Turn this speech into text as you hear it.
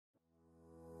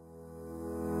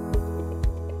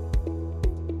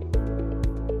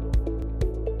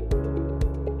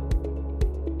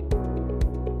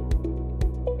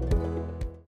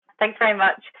Thanks very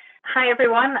much. Hi,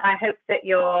 everyone. I hope that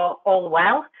you're all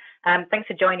well. Thanks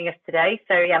for joining us today.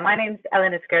 So yeah, my name's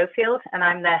Eleanor Schofield, and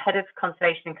I'm the Head of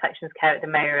Conservation and Collections Care at the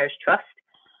Mary Rose Trust.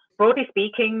 Broadly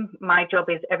speaking, my job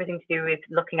is everything to do with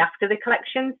looking after the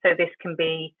collection. So this can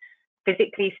be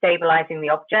physically stabilizing the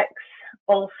objects,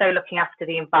 also looking after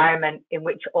the environment in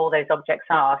which all those objects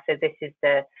are. So this is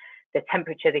the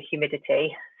temperature, the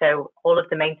humidity. So all of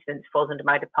the maintenance falls under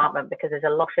my department because there's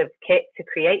a lot of kit to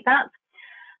create that.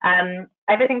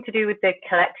 Everything to do with the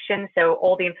collection, so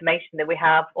all the information that we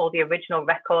have, all the original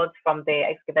records from the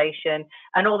excavation,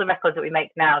 and all the records that we make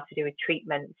now to do with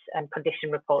treatments and condition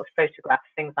reports, photographs,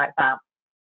 things like that.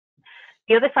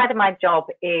 The other side of my job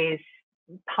is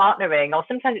partnering, or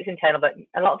sometimes it's internal, but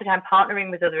a lot of the time partnering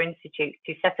with other institutes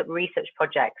to set up research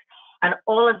projects. And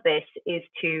all of this is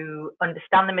to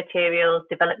understand the materials,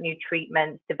 develop new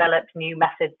treatments, develop new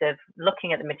methods of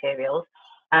looking at the materials.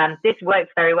 This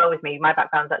works very well with me. My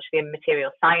background is actually in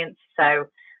material science, so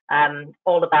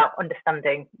all about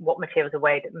understanding what materials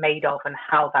are made of and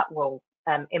how that will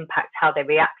impact how they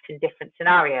react in different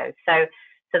scenarios. So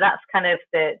that's kind of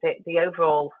the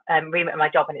overall remit of my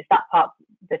job, and it's that part,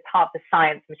 the part of the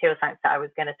science, material science, that I was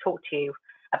going to talk to you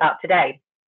about today.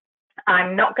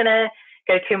 I'm not going to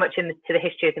go too much into the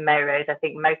history of the Mary Rose. I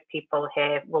think most people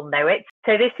here will know it.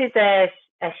 So this is a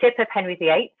ship of Henry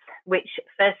VIII, which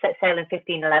first set sail in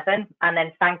 1511 and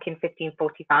then sank in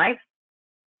 1545.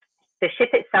 The ship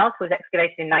itself was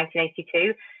excavated in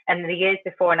 1982, and the years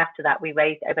before and after that, we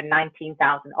raised over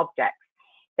 19,000 objects.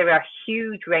 There are a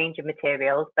huge range of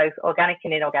materials, both organic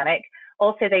and inorganic.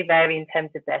 Also, they vary in terms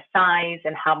of their size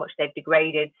and how much they've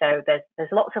degraded. So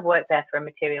there's lots of work there for a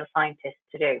material scientist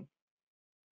to do.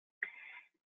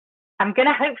 I'm going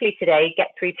to hopefully today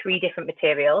get through 3 different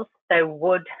materials, so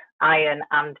wood, iron,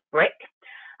 and brick.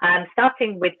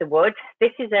 Starting with the wood,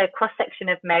 this is a cross-section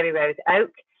of Mary Rose oak.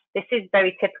 This is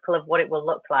very typical of what it will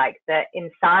look like. That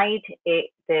inside,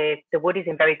 the wood is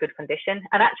in very good condition.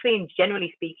 And actually,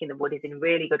 generally speaking, the wood is in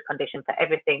really good condition for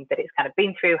everything that it's kind of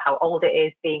been through, how old it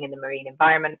is, being in the marine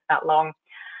environment that long.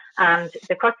 And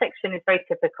the cross-section is very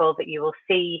typical that you will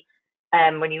see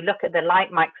when you look at the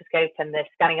light microscope and the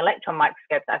scanning electron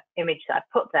microscope image that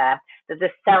I've put there, that the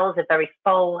cells are very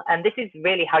full. And this is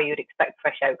really how you would expect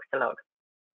fresh oaks to look.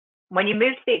 When you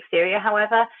move to the exterior,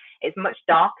 however, it's much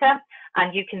darker,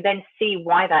 and you can then see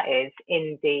why that is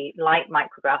in the light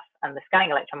micrograph and the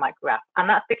scanning electron micrograph. And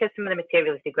that's because some of the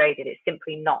material is degraded. It's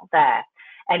simply not there.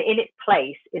 And in its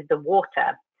place is the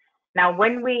water. Now,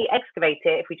 when we excavate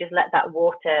it, if we just let that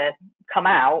water come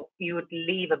out, you would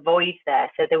leave a void there.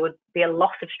 So there would be a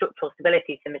loss of structural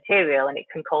stability to the material, and it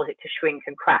can cause it to shrink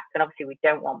and crack. And obviously, we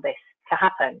don't want this to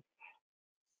happen.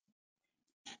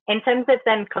 In terms of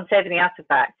then conserving the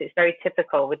artifacts, it's very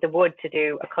typical with the wood to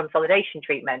do a consolidation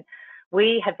treatment.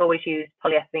 We have always used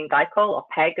polyethylene glycol, or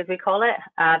PEG as we call it.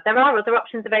 There are other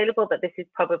options available, but this is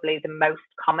probably the most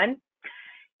common.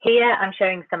 Here I'm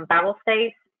showing some barrel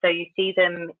staves. So you see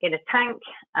them in a tank,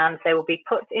 and they will be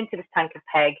put into this tank of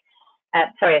PEG,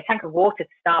 a tank of water to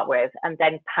start with, and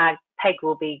then PEG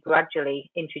will be gradually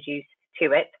introduced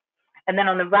to it. And then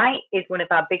on the right is one of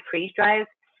our big freeze dryers.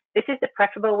 This is the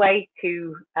preferable way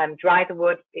to dry the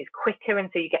wood. It's quicker, and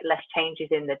so you get less changes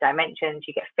in the dimensions.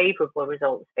 You get favorable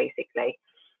results, basically.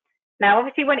 Now,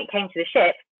 obviously, when it came to the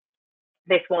ship,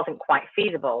 this wasn't quite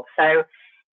feasible. So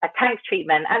a tank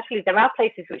treatment, actually, there are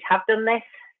places which have done this.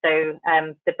 So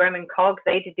the Bremen Cog,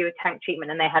 they did do a tank treatment,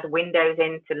 and they had windows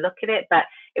in to look at it, but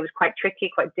it was quite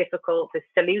tricky, quite difficult. The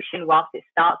solution, whilst it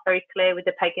starts very clear with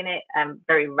the PEG in it,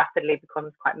 very rapidly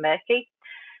becomes quite murky.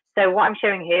 So what I'm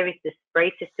showing here is the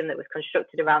spray system that was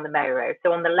constructed around the Mary Rose.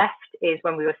 So on the left is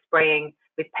when we were spraying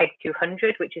with PEG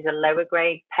 200, which is a lower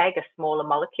grade PEG, a smaller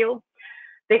molecule.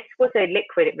 This was a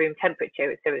liquid at room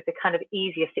temperature, so it's a kind of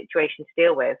easier situation to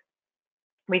deal with.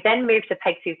 We then moved to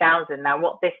PEG 2000. Now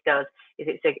what this does is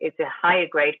it's a higher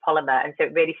grade polymer, and so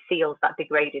it really seals that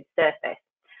degraded surface.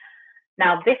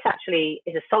 Now, this actually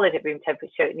is a solid at room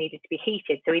temperature. It needed to be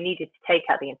heated, so we needed to take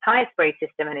out the entire spray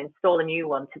system and install a new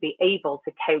one to be able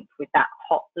to cope with that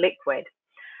hot liquid.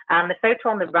 And the photo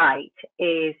on the right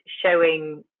is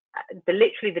showing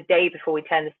literally the day before we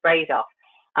turned the sprays off.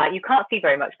 You can't see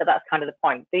very much, but that's kind of the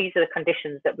point. These are the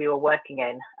conditions that we were working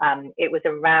in. It was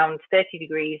around 30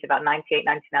 degrees, about 98,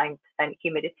 99%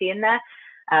 humidity in there.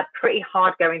 Pretty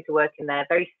hard going to work in there,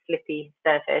 very slippy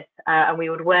surface, and we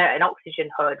would wear an oxygen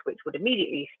hood, which would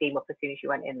immediately steam up as soon as you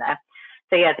went in there.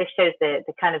 So yeah, this shows the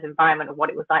kind of environment of what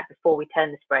it was like before we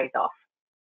turned the sprays off.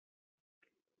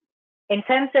 In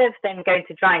terms of then going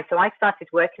to drying, so I started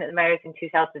working at the Mary Rose in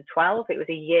 2012. It was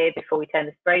a year before we turned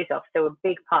the sprays off. So a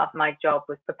big part of my job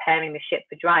was preparing the ship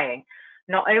for drying.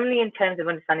 not only in terms of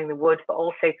understanding the wood, but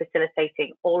also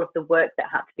facilitating all of the work that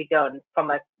had to be done from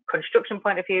a construction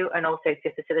point of view, and also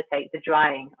to facilitate the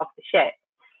drying of the ship.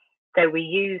 So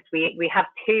we have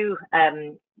two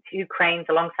cranes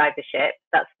alongside the ship.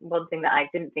 That's one thing that I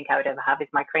didn't think I would ever have, is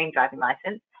my crane driving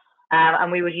license.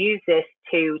 And we would use this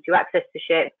to access the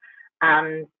ship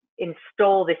and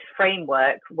install this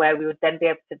framework where we would then be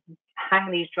able to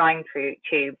hang these drying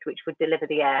tubes, which would deliver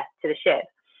the air to the ship.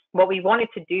 What we wanted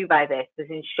to do by this was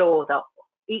ensure that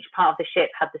each part of the ship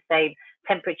had the same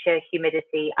temperature,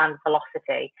 humidity, and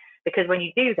velocity. Because when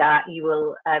you do that, you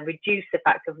will reduce the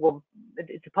fact of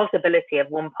the possibility of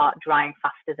one part drying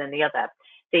faster than the other.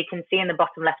 So you can see in the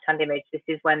bottom left-hand image, this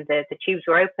is when the tubes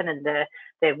were open and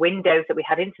the windows that we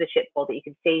had into the ship hull that you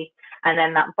can see. And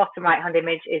then that bottom right-hand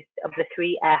image is of the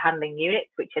 3 air handling units,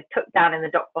 which are tucked down in the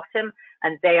dock bottom,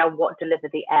 and they are what deliver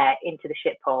the air into the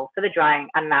ship hull for the drying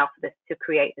and now to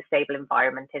create the stable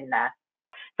environment in there.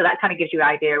 So that kind of gives you an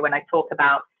idea when I talk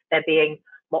about there being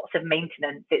lots of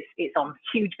maintenance, it's on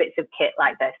huge bits of kit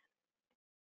like this.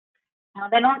 Now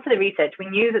then on to the research, we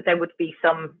knew that there would be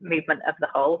some movement of the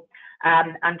hull,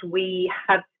 and we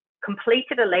had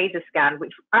completed a laser scan,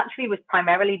 which actually was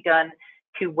primarily done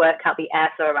to work out the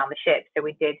airflow around the ship. So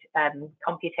we did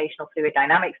computational fluid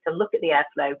dynamics to look at the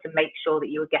airflow to make sure that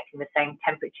you were getting the same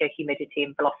temperature, humidity,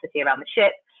 and velocity around the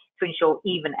ship to ensure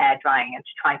even air drying and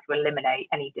to try to eliminate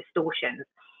any distortions.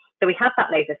 So we had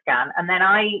that laser scan, and then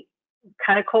I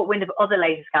kind of caught wind of other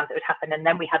laser scans that would happen, and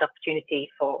then we had opportunity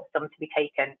for some to be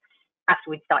taken after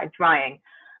we'd started drying.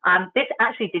 This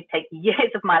actually did take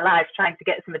years of my life trying to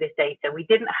get some of this data. We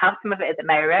didn't have some of it at the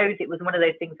Mary Rose. It was one of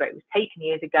those things where it was taken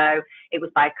years ago. It was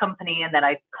by a company, and then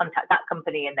I'd contact that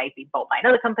company and they'd be bought by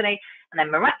another company. And then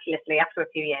miraculously, after a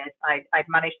few years, I'd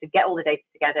managed to get all the data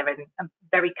together, and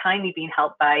very kindly being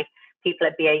helped by people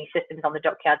at BAE Systems on the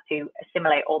dockyard to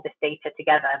assimilate all this data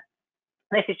together.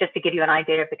 This is just to give you an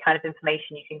idea of the kind of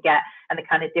information you can get and the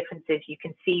kind of differences you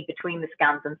can see between the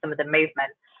scans and some of the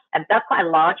movement. And that's quite a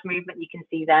large movement you can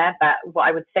see there, but what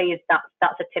I would say is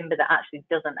that's a timber that actually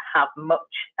doesn't have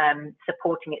much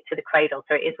supporting it to the cradle.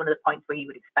 So it is one of the points where you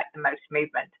would expect the most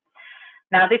movement.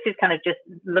 Now, this is kind of just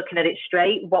looking at it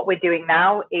straight. What we're doing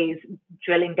now is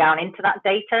drilling down into that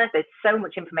data. There's so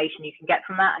much information you can get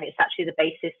from that, and it's actually the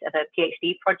basis of a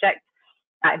PhD project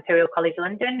at Imperial College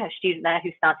London, a student there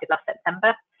who started last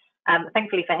September.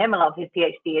 Thankfully for him, a lot of his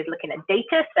PhD is looking at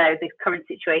data, so the current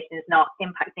situation is not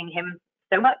impacting him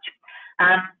so much.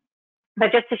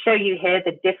 But just to show you here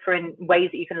the different ways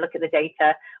that you can look at the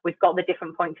data, we've got the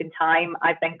different points in time.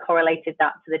 I've then correlated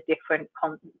that to the different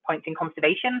points in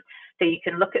conservation. So you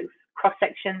can look at cross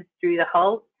sections through the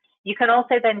hull. You can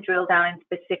also then drill down in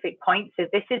specific points. So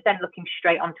this is then looking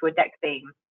straight onto a deck beam.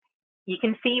 You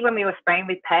can see when we were spraying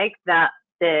with PEG that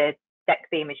the deck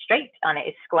beam is straight and it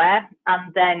is square.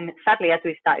 And then sadly, as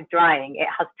we've started drying, it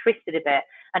has twisted a bit.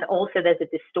 And also there's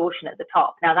a distortion at the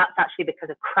top. Now that's actually because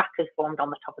a crack has formed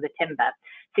on the top of the timber.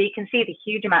 So you can see the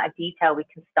huge amount of detail we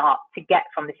can start to get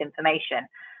from this information.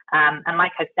 And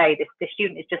like I say, this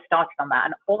student is just starting on that.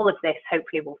 And all of this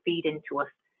hopefully will feed into us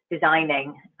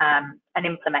designing and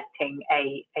implementing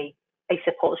a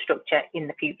support structure in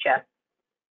the future.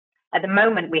 At the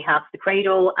moment, we have the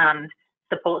cradle and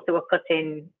supports that were put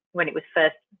in when it was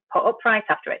first put upright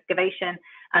after excavation,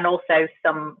 and also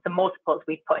some more supports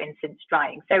we've put in since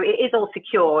drying. So it is all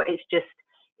secure. It's just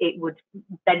it would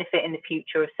benefit in the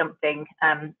future of something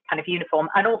kind of uniform,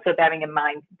 and also bearing in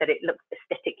mind that it looks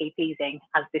aesthetically pleasing,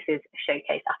 as this is a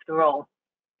showcase after all.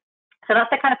 So that's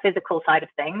the kind of physical side of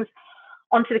things.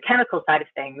 Onto the chemical side of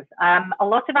things. A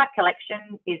lot of our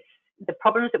collection is the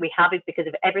problems that we have is because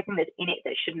of everything that's in it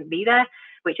that shouldn't be there,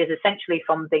 which is essentially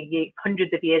from the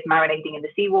hundreds of years marinating in the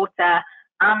seawater,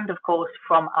 and of course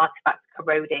from artifacts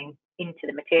corroding into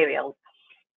the materials.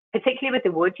 Particularly with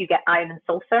the wood, you get iron and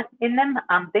sulfur in them.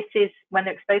 This is when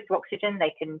they're exposed to oxygen,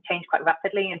 they can change quite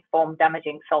rapidly and form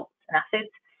damaging salts and acids.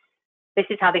 This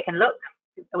is how they can look.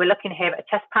 We're looking here at a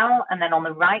chest panel, and then on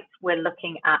the right, we're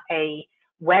looking at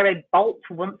where a bolt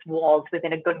once was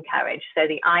within a gun carriage. So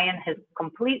the iron has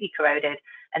completely corroded,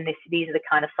 and these are the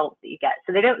kind of salts that you get.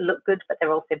 So they don't look good, but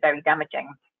they're also very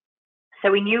damaging.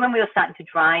 So we knew when we were starting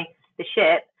to dry the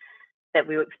ship that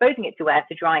we were exposing it to air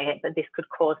to dry it, but this could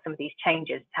cause some of these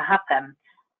changes to happen.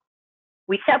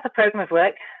 We set up a program of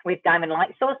work with Diamond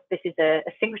Light Source. This is a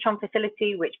synchrotron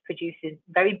facility which produces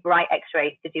very bright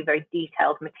X-rays to do very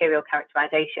detailed material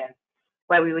characterization,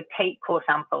 where we would take core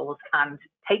samples and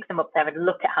take them up there and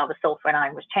look at how the sulfur and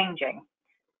iron was changing.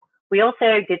 We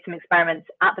also did some experiments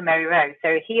at the Mary Rose.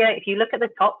 So here, if you look at the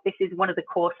top, this is one of the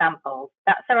core samples.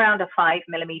 That's around a 5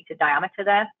 millimeter diameter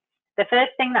there. The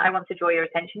first thing that I want to draw your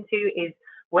attention to is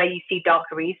where you see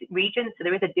darker regions. So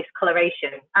there is a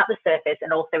discoloration at the surface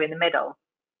and also in the middle.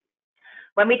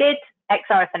 When we did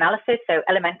XRF analysis, so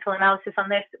elemental analysis on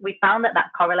this, we found that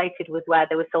that correlated with where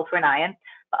there was sulfur and iron,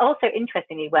 but also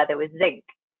interestingly where there was zinc.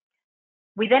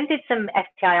 We then did some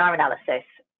FTIR analysis.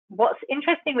 What's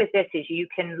interesting with this is you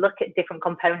can look at different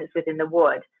components within the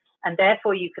wood, and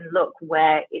therefore you can look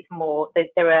where it's more,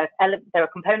 there are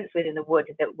components within the wood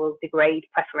that will degrade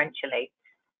preferentially.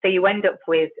 So you end up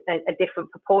with a different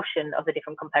proportion of the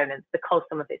different components because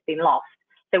some of it's been lost.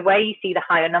 So where you see the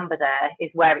higher number there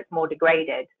is where it's more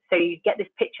degraded. So you get this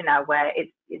picture now where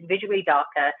it's visually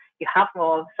darker, you have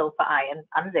more sulfur, iron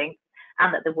and zinc,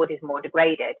 and that the wood is more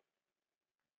degraded.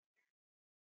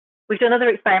 We've done other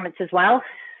experiments as well.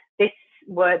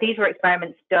 These were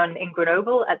experiments done in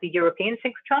Grenoble at the European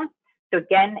synchrotron. So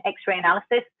again, X-ray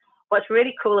analysis. What's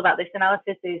really cool about this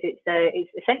analysis is it's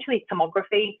essentially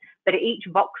tomography, but at each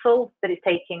voxel that it's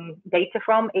taking data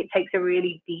from, it takes a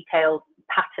really detailed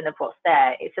pattern of what's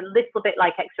there. It's a little bit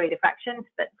like X-ray diffraction,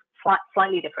 but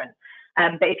slightly different.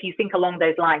 But if you think along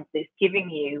those lines, it's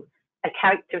giving you a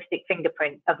characteristic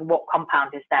fingerprint of what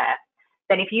compound is there.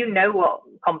 Then if you know what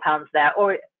compound's there,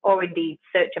 or indeed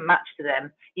search and match to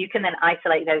them, you can then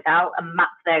isolate those out and map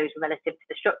those relative to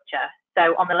the structure.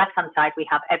 So on the left-hand side, we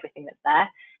have everything that's there,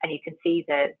 and you can see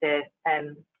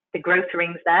the growth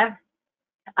rings there.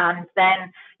 And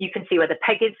then you can see where the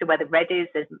peg is, so where the red is,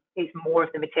 there's more of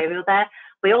the material there.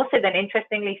 We also then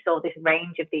interestingly saw this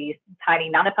range of these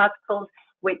tiny nanoparticles,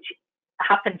 which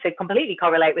happen to completely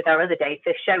correlate with our other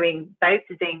data, showing both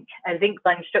a zinc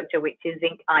blende structure, which is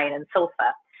zinc, iron, and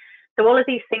sulfur. So all of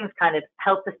these things kind of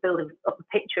help us build up a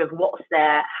picture of what's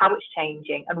there, how it's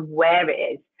changing, and where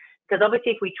it is. Because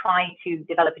obviously, if we try to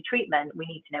develop a treatment, we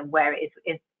need to know where it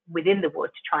is within the wood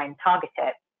to try and target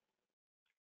it.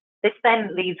 This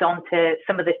then leads on to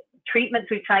some of the treatments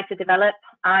we've tried to develop.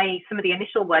 Some of the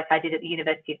initial work I did at the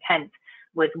University of Kent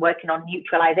was working on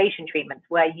neutralization treatments,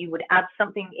 where you would add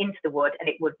something into the wood and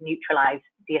it would neutralize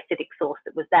the acidic source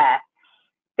that was there.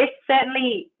 This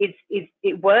certainly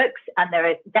it works, and there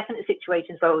are definite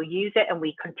situations where we'll use it, and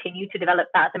we continue to develop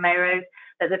that at the Mary Rose.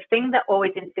 But the thing that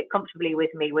always didn't sit comfortably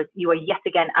with me was you are yet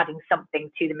again adding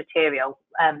something to the material,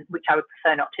 which I would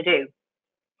prefer not to do.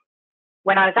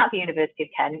 When I was at the University of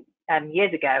Kent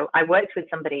years ago, I worked with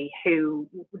somebody who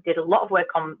did a lot of work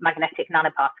on magnetic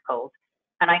nanoparticles,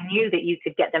 and I knew that you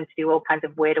could get them to do all kinds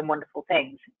of weird and wonderful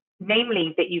things,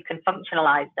 namely that you can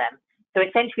functionalize them. So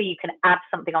essentially, you can add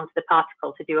something onto the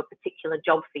particle to do a particular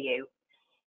job for you.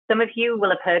 Some of you will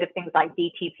have heard of things like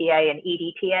DTPA and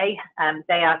EDTA.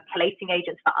 They are chelating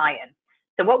agents for iron.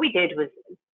 So what we did was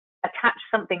attach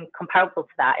something comparable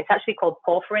to that. It's actually called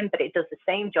porphyrin, but it does the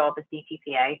same job as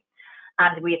DTPA.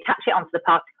 And we attach it onto the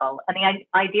particle. And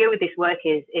the idea with this work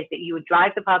is that you would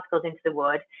drive the particles into the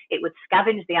wood, it would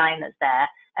scavenge the iron that's there,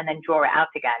 and then draw it out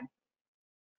again.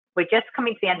 We're just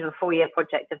coming to the end of a 4-year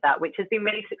project of that, which has been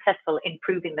really successful in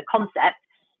proving the concept.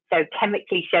 So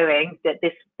chemically showing that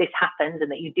this happens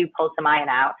and that you do pull some iron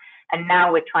out. And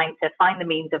now we're trying to find the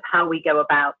means of how we go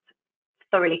about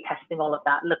thoroughly testing all of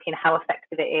that, looking how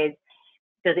effective it is.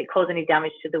 Does it cause any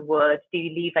damage to the wood? Do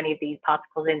you leave any of these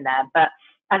particles in there? But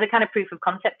as a kind of proof of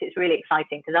concept, it's really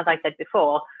exciting because, as I said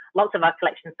before, lots of our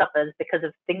collection suffers because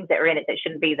of things that are in it that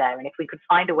shouldn't be there. And if we could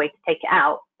find a way to take it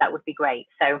out, that would be great.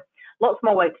 So lots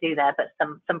more work to do there, but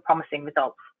some promising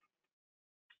results.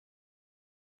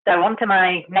 So on to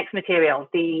my next material,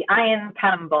 the iron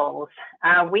cannonballs.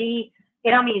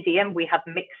 In our museum, we have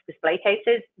mixed display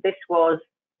cases. This was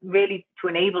really to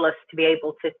enable us to be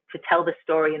able to tell the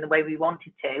story in the way we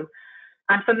wanted to.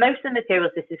 And for most of the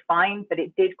materials, this is fine, but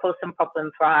it did cause some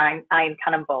problem for our iron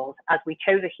cannonballs as we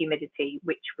chose a humidity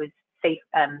which was safe,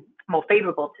 more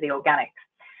favorable to the organics.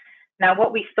 Now,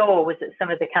 what we saw was that some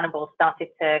of the cannonballs started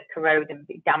to corrode and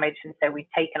be damaged, and so we've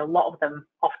taken a lot of them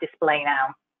off display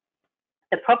now.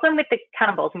 The problem with the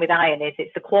cannonballs and with iron is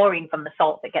it's the chlorine from the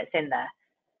salt that gets in there.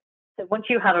 So once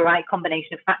you have a right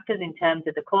combination of factors in terms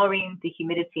of the chlorine, the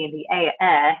humidity, and the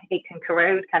air, it can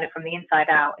corrode kind of from the inside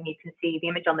out, and you can see the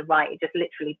image on the right, it just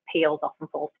literally peels off and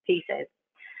falls to pieces.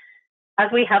 As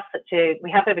we have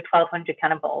we have over 1,200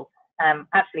 cannonballs.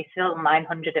 Actually, still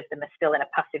 900 of them are still in a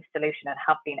passive solution and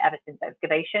have been ever since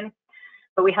excavation.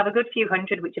 But we have a good few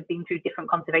hundred which have been through different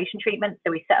conservation treatments.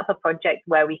 So we set up a project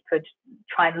where we could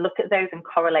try and look at those and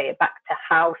correlate it back to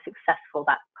how successful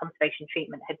that conservation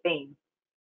treatment had been.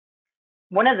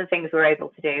 One of the things we were able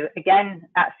to do, again,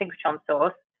 at synchrotron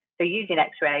source, so using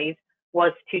X-rays,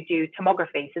 was to do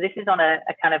tomography. So this is on a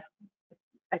kind of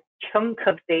a chunk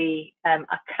of a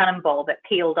cannonball that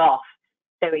peeled off.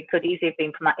 So it could easily have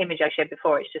been from that image I showed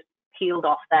before, it's just peeled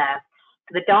off there.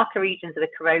 So the darker regions are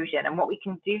the corrosion, and what we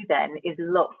can do then is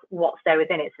look what's there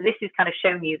within it. So this is kind of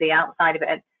showing you the outside of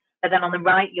it, and then on the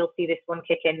right you'll see this one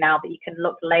kick in now, that you can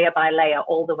look layer by layer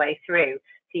all the way through.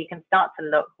 So you can start to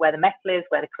look where the metal is,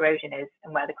 where the corrosion is,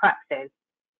 and where the cracks is.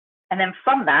 And then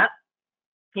from that,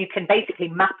 you can basically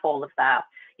map all of that.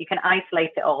 You can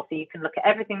isolate it all. So you can look at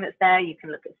everything that's there. You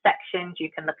can look at sections. You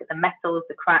can look at the metals,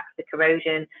 the cracks, the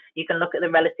corrosion. You can look at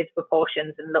the relative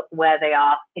proportions and look where they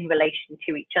are in relation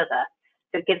to each other.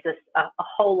 So it gives us a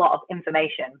whole lot of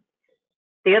information.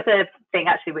 The other thing,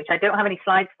 actually, which I don't have any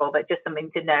slides for, but just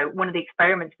something to know, one of the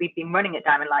experiments we've been running at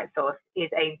Diamond Light Source is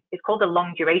it's called a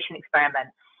long duration experiment.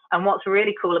 And what's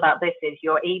really cool about this is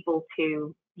you're able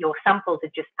to, your samples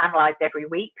are just analyzed every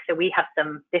week. So we have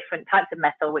some different types of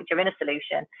metal which are in a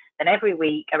solution. Then every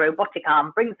week a robotic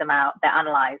arm brings them out, they're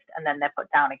analyzed, and then they're put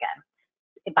down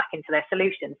again back into their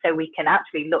solution. So we can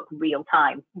actually look real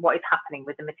time what is happening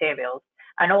with the materials.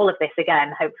 And all of this,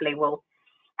 again, hopefully will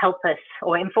help us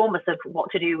or inform us of what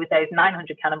to do with those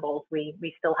 900 cannonballs we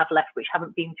still have left, which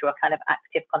haven't been through a kind of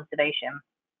active conservation.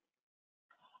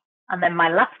 And then my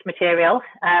last material,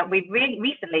 we really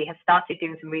recently have started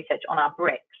doing some research on our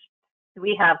bricks.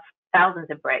 We have thousands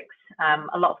of bricks,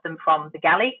 a lot of them from the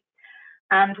galley.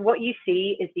 And what you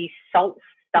see is these salts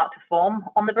start to form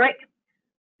on the brick,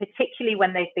 particularly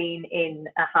when they've been in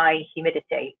a high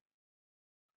humidity.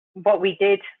 What we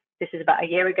did, this is about a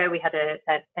year ago, we had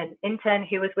an intern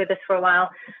who was with us for a while.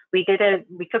 We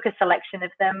took a selection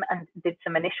of them and did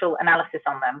some initial analysis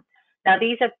on them. Now,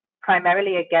 these are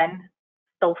primarily, again,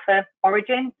 sulfur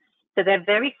origin. So they're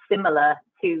very similar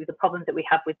to the problems that we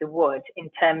have with the wood in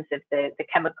terms of the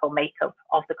chemical makeup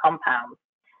of the compounds.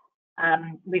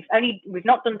 We've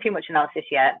not done too much analysis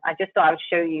yet. I just thought I would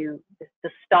show you the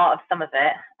start of some of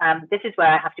it. This is where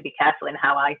I have to be careful in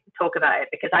how I talk about it,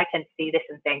 because I tend to see this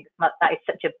and think that is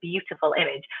such a beautiful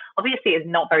image. Obviously, it's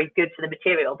not very good for the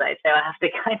material though, so I have to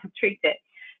kind of treat it.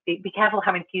 Be careful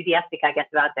how enthusiastic I get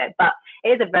about it, but it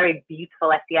is a very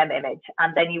beautiful SEM image.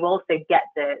 And then you also get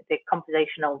the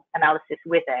compositional analysis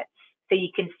with it. So you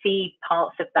can see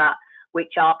parts of that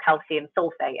which are calcium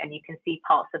sulfate, and you can see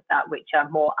parts of that which are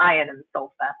more iron and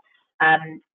sulfur.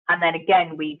 And then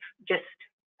again, we've just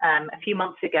a few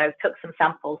months ago took some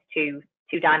samples to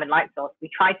Diamond Light Source. We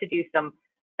tried to do some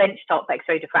benchtop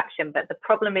X-ray diffraction, but the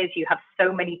problem is you have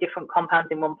so many different compounds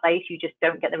in one place, you just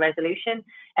don't get the resolution.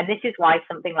 And this is why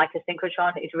something like a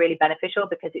synchrotron is really beneficial,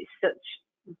 because it's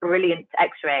such brilliant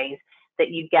X-rays that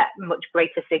you get much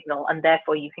greater signal, and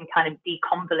therefore you can kind of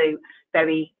deconvolute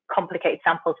very complicated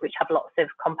samples which have lots of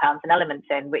compounds and elements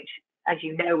in, which, as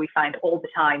you know, we find all the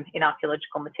time in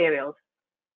archaeological materials.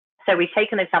 So we've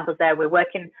taken those samples there, we're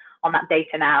working on that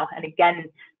data now, and again,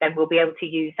 then we'll be able to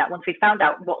use that once we've found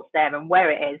out what's there and where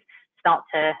it is, start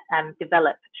to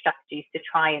develop strategies to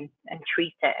try and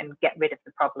treat it and get rid of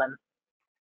the problem.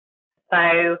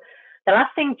 So the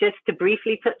last thing, just to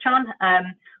briefly touch on,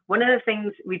 one of the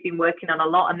things we've been working on a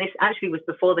lot, and this actually was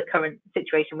before the current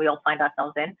situation we all find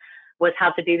ourselves in, was how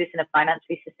to do this in a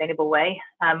financially sustainable way.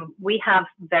 We have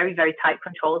very, very tight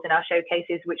controls in our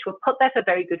showcases, which were put there for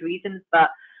very good reasons,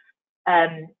 but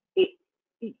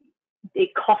it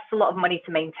costs a lot of money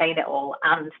to maintain it all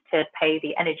and to pay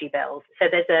the energy bills. So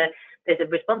there's a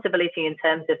responsibility in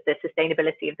terms of the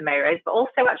sustainability of the Mary Rose, but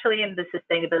also actually in the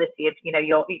sustainability of, you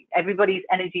know, everybody's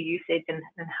energy usage and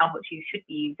how much you should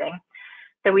be using.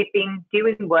 So we've been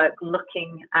doing work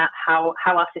looking at how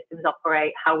our systems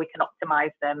operate, how we can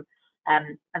optimize them,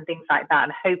 and things like that,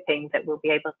 and hoping that we'll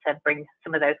be able to bring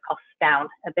some of those costs down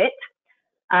a bit.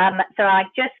 So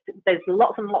there's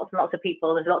lots and lots and lots of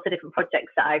people, there's lots of different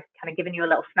projects that I've kind of given you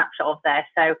a little snapshot of there.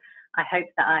 So I hope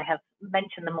that I have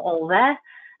mentioned them all there.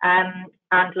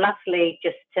 And lastly,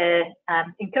 just to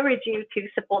encourage you to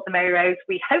support the Mary Rose.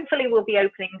 We hopefully will be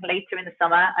opening later in the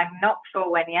summer. I'm not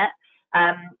sure when yet.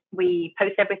 We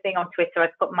post everything on Twitter.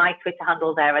 I've put my Twitter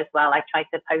handle there as well. I try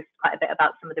to post quite a bit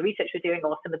about some of the research we're doing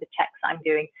or some of the checks I'm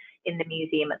doing in the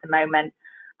museum at the moment.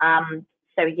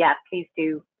 So yeah, please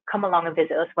do come along and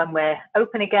visit us when we're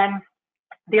open again.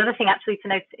 The other thing actually to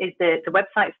note is the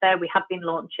website's there. We have been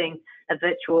launching a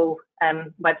virtual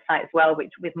website as well,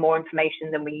 which with more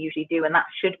information than we usually do, and that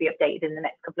should be updated in the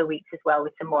next couple of weeks as well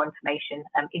with some more information,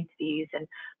 interviews and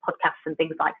podcasts and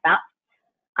things like that.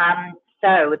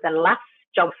 So the last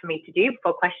job for me to do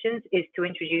before questions is to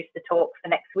introduce the talk for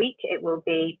next week. It will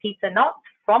be Peter Knott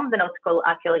from the Nautical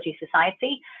Archaeology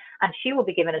Society, and she will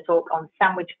be giving a talk on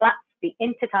Sandwich Flats, the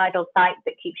intertidal site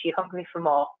that keeps you hungry for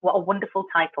more. What a wonderful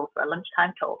title for a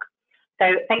lunchtime talk.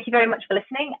 So thank you very much for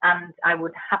listening, and I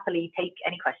would happily take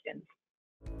any questions.